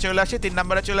নতুন জায়গায় চলে আসছি, 3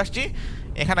 নম্বরে চলে আসছি।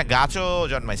 এখানে গাছও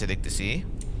জন্মাইছে দেখতেছি।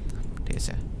 ঠিক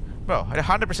আছে ব্রো, এটা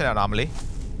 100% অ্যানমালি,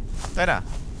 তাই না?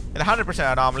 এটা 100%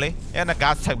 অ্যানমালি। এখানে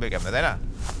গাছ থাকবে কেমন, তাই না?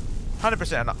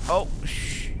 100% ও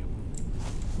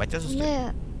বাচ্চাস ねえ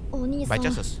お兄さん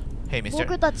বাচ্চাস। হে মিস্টার,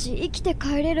 僕たち生きて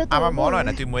帰れると আমার 思 মনে う হয়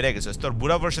না তুই মরে গেছিস। তোর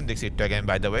বুড়া ভার্সন দেখছি একটু আগে,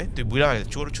 বাই দ্য ওয়ে তুই বুড়া হয়ে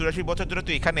 84 বছর ধরে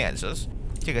তুই এখানে আছিস।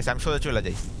 ঠিক আছে আমি সোজা চলে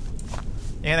যাই।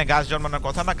 এখানে গাছ জন্মানোর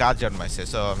কথা না, গাছ জন্মাইছে।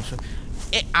 সো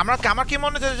আমার কি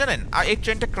মনে হচ্ছে জানেন, আর এই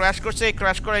ট্রেনটা ক্র্যাশ করছে, এই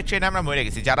ক্র্যাশ করে এই ট্রেনে আমরা মরে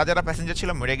গেছি। যারা যারা প্যাসেঞ্জার ছিল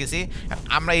মরে গেছি।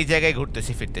 আমরা এই জায়গায়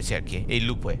ঘুরতেছি ফিরতেছি আর কি, এই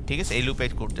লুপে। ঠিক আছে এই লুপে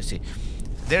ঘুরতেছি।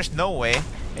 দেয়ার ইজ নো ওয়ে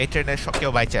এই ট্রেনের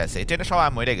কেউ বাইচে আছে। এই ট্রেনে সবাই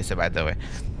মরে গেছে বাই দ্য ওয়ে,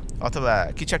 অথবা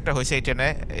কিছু একটা হয়েছে এই ট্রেনে।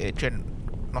 এই ট্রেন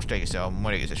নষ্ট হয়ে গেছে,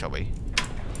 মরে গেছে সবাই।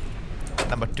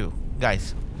 নাম্বার 2 গাইস,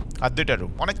 আর 2টা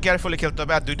রুম। অনেক কেয়ারফুলি খেলতে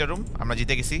হবে। আর 2টা রুম আমরা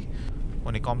জিতে গেছি।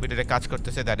 উনি কম্পিউটারে কাজ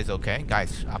করতেছে, দ্যাট ইজ ওকে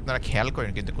গাইস। আপনারা খেয়াল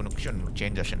করেন কিন্তু কোনো কিছু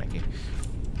চেঞ্জ আসে নাকি।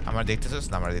 আমার দেখতেছে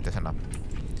না, আমরা দেখতেছে না,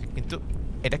 কিন্তু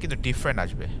এটা কিন্তু ডিফারেন্ট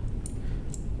আসবে।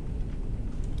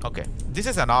 Okay this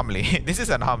is অ্যানমালি, this is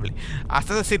অ্যানমালি। আস্তে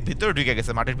আস্তে সিট ভিতরে ঢুকে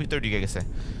গেছে, মাটির ভিতরে ঢুকে গেছে।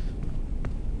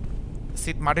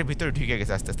 সিট মাটির ভিতরে ঢুকে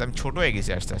গেছে আস্তে আস্তে। আমি ছোট হয়ে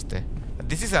গেছি আস্তে আস্তে।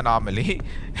 This is অ্যানমালি।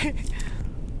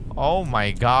 O my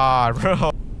god bro,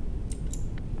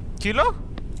 ছিল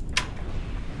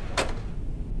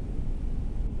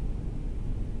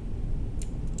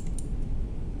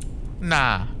না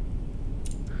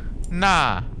না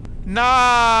না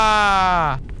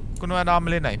কোনো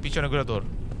অ্যানমালি নাই। পিছনে ঘুরে তোর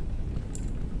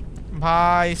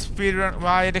ভাই স্পিড রান।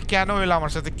 ভাই এটা কেন হইলো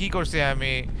আমার সাথে? কি করছি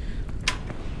আমি?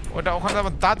 ওটা ওখানে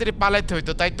আমার তাড়াতাড়ি পালাইতে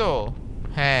হইতো, তাই তো?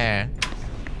 হ্যাঁ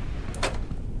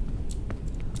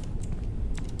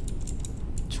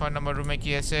 6 নম্বর রুমে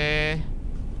কি আছে?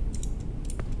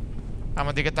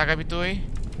 আমার দিকে তাকাবি তুই?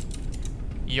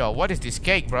 ইয়ো what is this?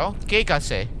 Cake bro, cake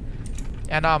আছে।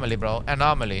 অ্যানমালি ব্রো,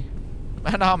 অ্যানমালি,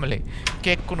 অ্যানমালি।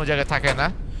 কেক কোনো জায়গায় থাকে না।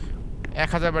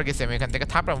 1000 বার গেছি আমি এখান থেকে।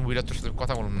 থাপড়া মুভিটা তোর সাথে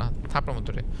কথা বলুন না, থাপড়া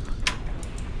মতো রে।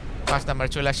 5 নাম্বারে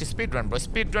চলে আসি। Speed run bro,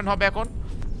 speed run হবে এখন।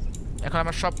 এখন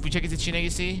আমরা সব বুঝে গেছি, চিনে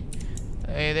গেছি।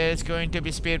 there is going to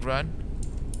be speed run.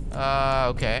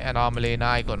 ওকে অ্যানমালি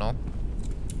নাই কোনো।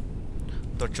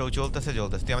 তোর চোখ জ্বলতেছে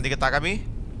জ্বলতেছে। তুই আমার দিকে তাকাবি,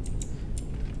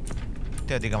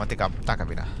 তুই ওদিকে আমার দিকে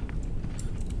তাকাবি না।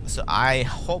 সো আই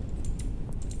হোপ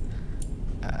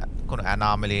কোনো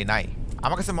অ্যানমালি নাই।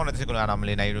 আমার কাছে মনে হচ্ছে কোনো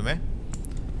অ্যানমালি নাই রুমে।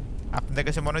 আপনাদের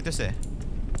কাছে মনে হইতেছে?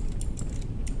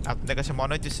 আপনাদের কাছে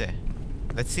মনে হইতেছে?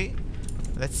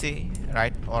 Let's see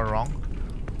right or wrong.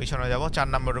 পিছনে যাবো। 4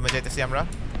 নম্বর রুমে যাইতেছি আমরা।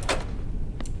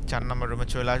 4 নম্বর রুমে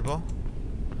চলে আসবো।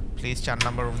 প্লিজ 4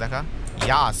 নম্বর রুম দেখা।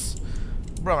 ইয়াস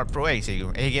ব্রো, আমার প্রো হয়ে গেছে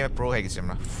এই গেমে, প্রো হয়ে গেছি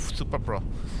আমরা, super pro.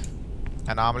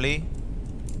 অ্যানমালি,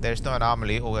 there is no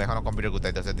অ্যানমালি। ও এখনো computer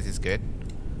গুতাইতেছে, this is good.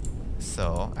 So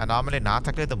অ্যানমালি না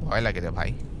থাকলে তো ভয় লাগে রে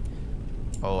ভাই।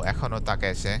 ও এখনো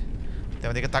তাকাইছে। তুই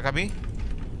আমাদেরকে তাকাবি,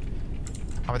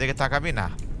 আমাদেরকে তাকাবি না,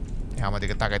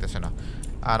 আমাদেরকে তাকাইতেছে না।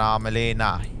 অ্যানমালি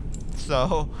না। সো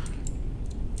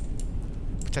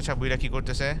চাচা বুইরা কি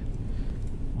করতেছে?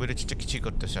 বুইরা চিচা কিছুই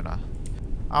করতেছে না।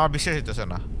 আমার বিশ্বাস হইতেছে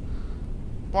না।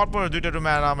 পরপর 2টা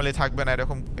রুমে অ্যানমালি থাকবে না,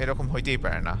 এরকম হইতেই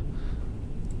পারে না।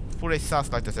 পুরো সাস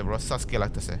লাগতেছে ব্রো, সাস কে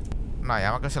লাগতেছে? নাই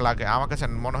আমার কাছে লাগে, আমার কাছে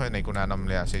মনে হয় নাই কোনো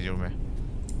অ্যানমালি আছে এই রুমে,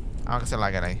 আমার কাছে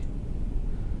লাগে নাই।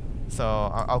 সো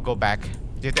আইল গো ব্যাক।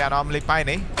 যেহেতু অ্যানমালি পাই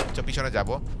নাই, তো পিছনে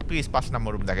যাবো। প্লিজ 5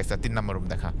 নম্বর রুম দেখাইছে, 3 নম্বর রুম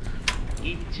দেখা।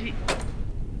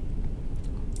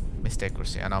 মিস্টেক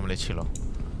করছি, অ্যানমালি ছিল।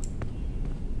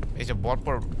 এই যে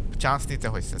পরপর চান্স নিতে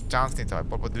হয়েছে, চান্স নিতে হয়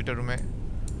পরপর দুইটা রুমে।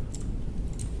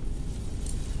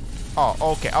 ও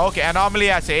ওকে ওকে, অ্যানমালি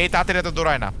আছে। এই তাড়াতাড়ি এত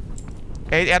দৌড়ায় না,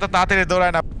 এই এত তাড়াতাড়ি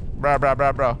দৌড়ায় না। ব্রা ব্রা ব্রা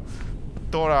ব্রা,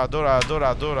 দৌড়া দৌড়া দৌড়া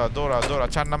দৌড়া দৌড়া দৌড়া।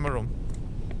 4 নম্বর রুম।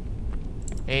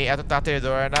 এই এত তাড়াতাড়ি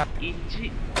দৌড়ায় না।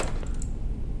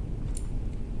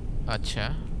 আচ্ছা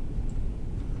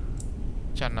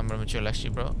 4 নম্বর রুমে চলে আসছি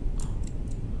ব্রো।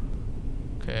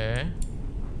 ওকে,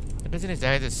 একটা জিনিস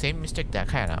দেখা যায়, সেম মিস্টেক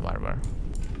দেখায় না বারবার।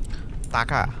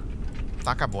 তাকা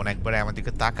তাকা বোন, একবারে আমার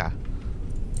দিকে তাকা,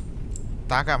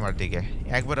 তাকা আমার দিকে,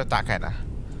 একবারও তাকায় না,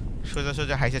 সোজা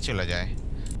সোজা হাইসে চলে যায়।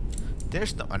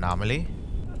 There's no anomaly,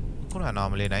 কোনো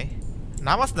anomaly নাই।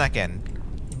 নামাস না কেন,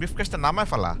 ব্রিফকেসটা নামায়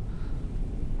ফেলা।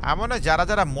 এমন যারা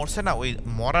যারা মরছে না, ওই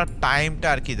মরার টাইমটা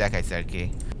আর কি দেখাইছে আর কি।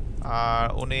 আর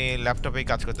উনি ল্যাপটপেই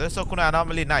কাজ করতে, সো কোনো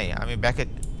anomaly নাই। আমি ব্যাকে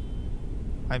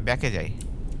যাই,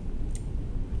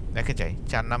 ব্যাকে যাই।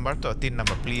 4 নাম্বার তো, 3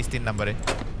 নাম্বার প্লিজ, 3 নাম্বারে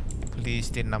please,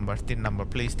 3 number, 3 number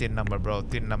please, 3 number bro,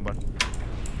 3 number.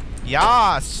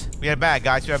 Yes, we are back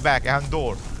guys, we are back. এখন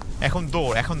দৌড়, এখন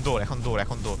দৌড়, এখন দৌড়, এখন দৌড়,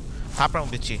 এখন দৌড়। আপনার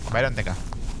দিচ্ছি বাইরান দেখা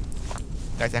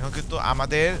গাইস। এখন কিন্তু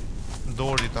আমাদের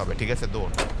দৌড় দিতে হবে, ঠিক আছে?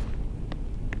 দৌড়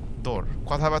দৌড়,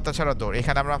 কথাবার্তা ছাড়া দৌড়।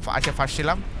 এখানে আমরা আজকে ফার্স্ট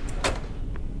ছিলাম,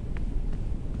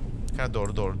 এখানে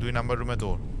দৌড় দৌড়। 2 নাম্বার রুমে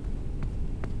দৌড়,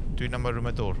 2 নাম্বার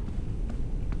রুমে দৌড়।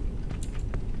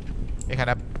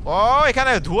 এখানে ও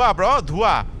এখানে ধোঁয়া ব্রো,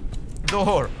 ধোঁয়া,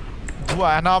 দৌড়, ধোঁয়া,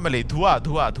 অ্যানমালি, ধোঁয়া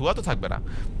ধোঁয়া ধোঁয়া তো থাকবে না।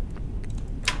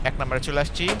 1 নম্বরে চলে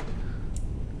আসছি।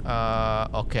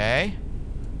 ওকে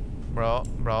ব্রো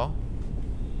ব্রো,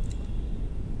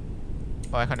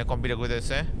 ও এখানে কম্পিউটার করে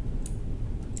দিয়েছে।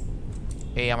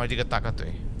 এই আমার দিকে তাকা,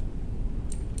 তুই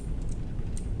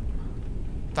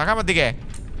তাকা আমার দিকে,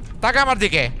 তাকা আমার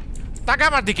দিকে, তাকা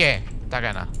আমার দিকে,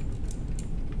 তাকায় না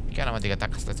কেন? আমার দিকে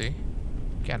তাকাস না তুই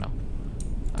কেন?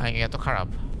 আমি এত খারাপ,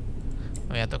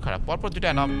 আমি এত খারাপ? পরপর দুটা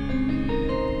নাম।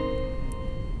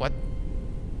 হোয়াট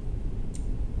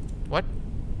হোয়াট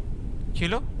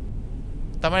ছিল?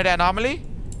 তার মানে এটা অ্যানমালি?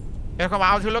 এরকম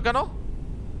আওয়াজ হলো কেন?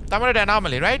 তার মানে এটা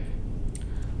অ্যানমালি, রাইট?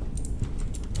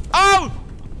 আউ!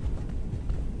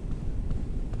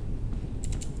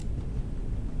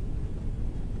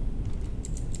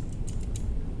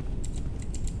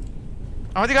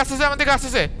 আমার দিকে আসতেছে, আমার দিকে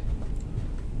আসতেছে।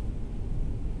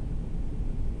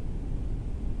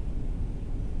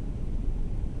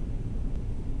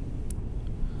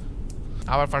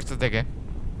 আবার ফার্স্ট থেকে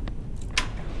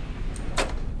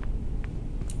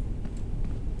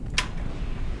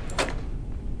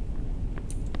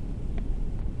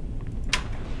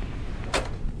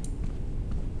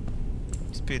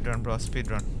speed run bro, speed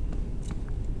run.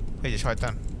 এই যে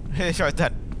শয়তান, হে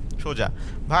শয়তান, সোজা।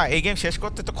 ভাই এই গেম শেষ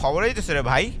করতে তো খবরই দিতেছে রে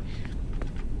ভাই,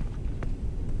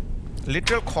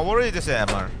 লিটারাল খবরই দিতেছে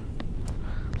আমার।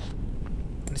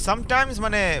 সামটাইমস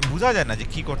মানে বোঝা যায় না যে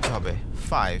কি করতে হবে।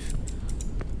 5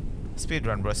 speed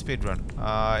run bro, speed run.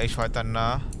 এই শয়তান না,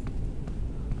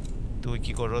 তুই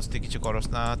কি করস? তুই কিছু করস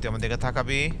না, তুই আমার দিকে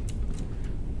তাকাবি।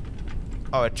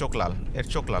 ও এর চোখ লাল, এর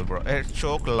চোখ লাল ব্রো, এর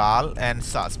চোখ লাল এন্ড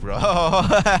সাস ব্রো।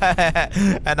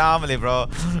 অ্যানমালি ব্রো,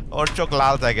 ওর চোখ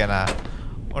লাল থাকে না,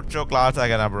 ওর চোখ লাল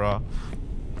থাকে না ব্রো।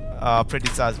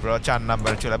 Pretty সাস bro. 4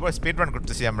 নাম্বার চলে ব্রো, স্পিড রান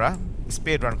করতেছি আমরা,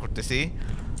 স্পিড রান করতেছি।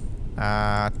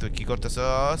 তুই কি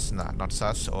করতেছস? না নট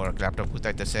সাস, ওর ল্যাপটপ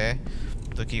গুতাইতেছে।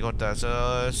 তুই কি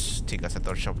করতেছস? ঠিক আছে,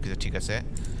 তোর সব কিছু ঠিক আছে।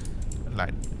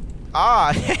 লাইট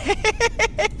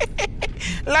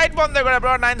লাইট বন্ধ করে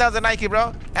ব্রো। 9000 নাই কি ব্রো?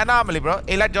 অ্যানমালি ব্রো,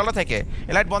 এই লাইট জ্বলা থাকে,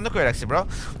 এই লাইট বন্ধ করে রাখছি ব্রো।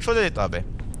 সোজা যেতে হবে।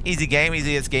 Easy game,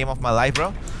 easiest game of my life bro.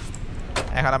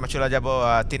 এখন আমরা চলে যাবো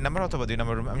 3 নম্বর অথবা 2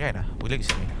 নম্বর রুম, আমি জানি না, বুঝলে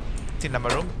গেছি আমি। 3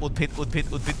 নম্বর রুম, উদ্ভিদ উদ্ভিদ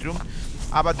উদ্ভিদ রুম।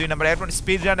 আবার 2 নম্বর একদম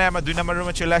স্পিড রানে আমরা 2 নম্বর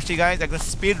রুমে চলে আসছি গাইজ। একদম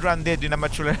স্পিড রান দিয়ে 2 নম্বর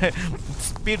চলে,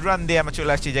 স্পিড রান দিয়ে আমরা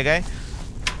চলে আসছি জায়গায়,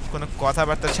 কোনো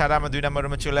কথাবার্তা ছাড়া আমরা 2 নম্বর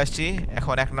রুমে চলে আসছি।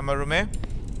 এখন 1 নম্বর রুমে,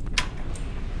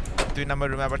 2 নম্বর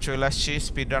রুমে আবার চলে আসছি।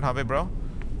 স্পিড রান হবে ব্রো।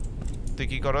 তুই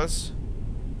কি করস?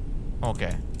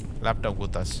 ওকে, ল্যাপটপ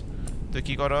গুতাস। তুই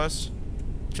কি করস?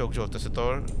 চোখ জ্বলতেছে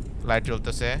তোর, লাইট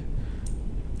জ্বলতেছে।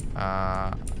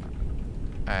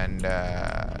 and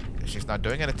she's not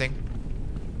doing anything.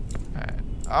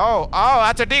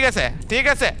 আচ্ছা ঠিক আছে, ঠিক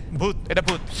আছে। ভূত, এটা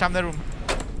ভূত। সামনে রুম।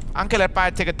 আঙ্কেলের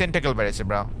পায়ের থেকে টেন্টাকল বেড়েছে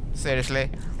ব্রো, সিরিয়াসলি।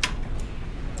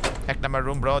 1 নম্বর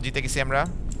রুম ব্রো, জিতে গেছি আমরা।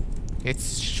 ইটস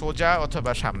সোজা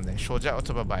অথবা সামনে, সোজা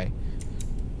অথবা বাই।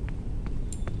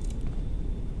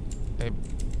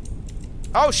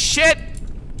 ও শিট,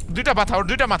 দুইটা মাথা, ওর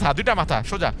দুইটা মাথা, দুইটা মাথা,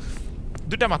 সোজা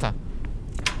দুইটা মাথা,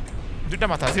 দুইটা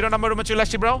মাথা। 0 নম্বর রুমে চলে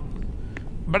আসছি ব্রো,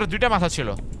 বাট দুইটা মাথা ছিল।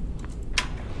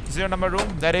 0 নম্বর room,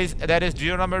 that is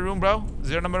 0 number room bro.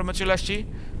 0 নম্বর রুমে চলে আসছি।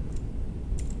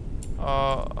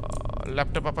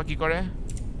 ল্যাপটপ আপা কি করে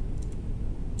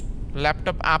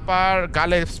ল্যাপটপ আপার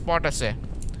গালে স্পট আছে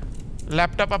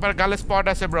ল্যাপটপ আপার গালে স্পট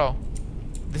আছে bro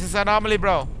this is anomaly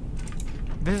bro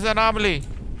this is anomaly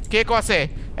কে কো আছে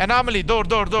অ্যানোমালি দৌড়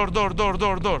দৌড় দৌড় দৌড় দৌড়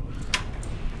দৌড় দৌড়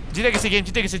জিতে গেছি গেম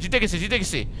জিতে গেছি জিতে গেছি জিতে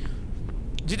গেছি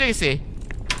জিতে গেছি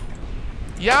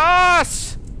ইয়াস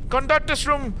কন্ডাক্টরস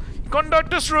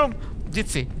রুম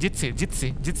জিতছি জিতছি জিতছি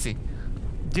জিতছি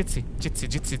জিতছি জিতছি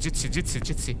জিতছি জিতছি জিতছি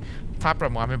জিতছি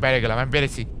থাপড়ামো আমি বাইরে গেলাম আমি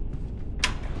বেড়েছি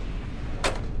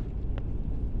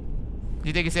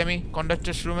জিতে গেছি আমি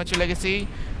কন্ডাক্টরস রুমে চলে গেছি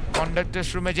কন্ডাক্টরস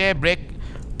রুমে যে break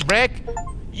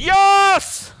yes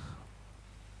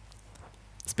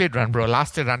speed run bro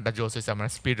লাস্টের রানটা জোস হয়েছে আমরা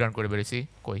স্পিড রান করে বেরিয়েছি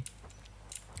কই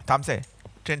থামছে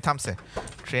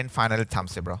ট্রেন ফাইনালি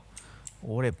থামছে ব্রো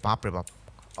ওরে বাপ রে বাপ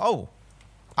ও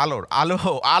আলো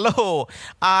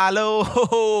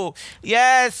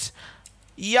ইয়েস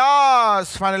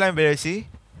ফাইনালি আমি বেরিয়েছি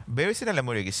নাহলে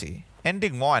মরে গেছি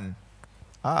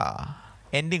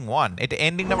এন্ডিং 1 এটা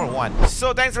ending number 1 so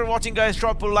thanks for watching guys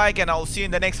drop a like and I'll see you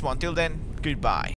in the next one till then goodbye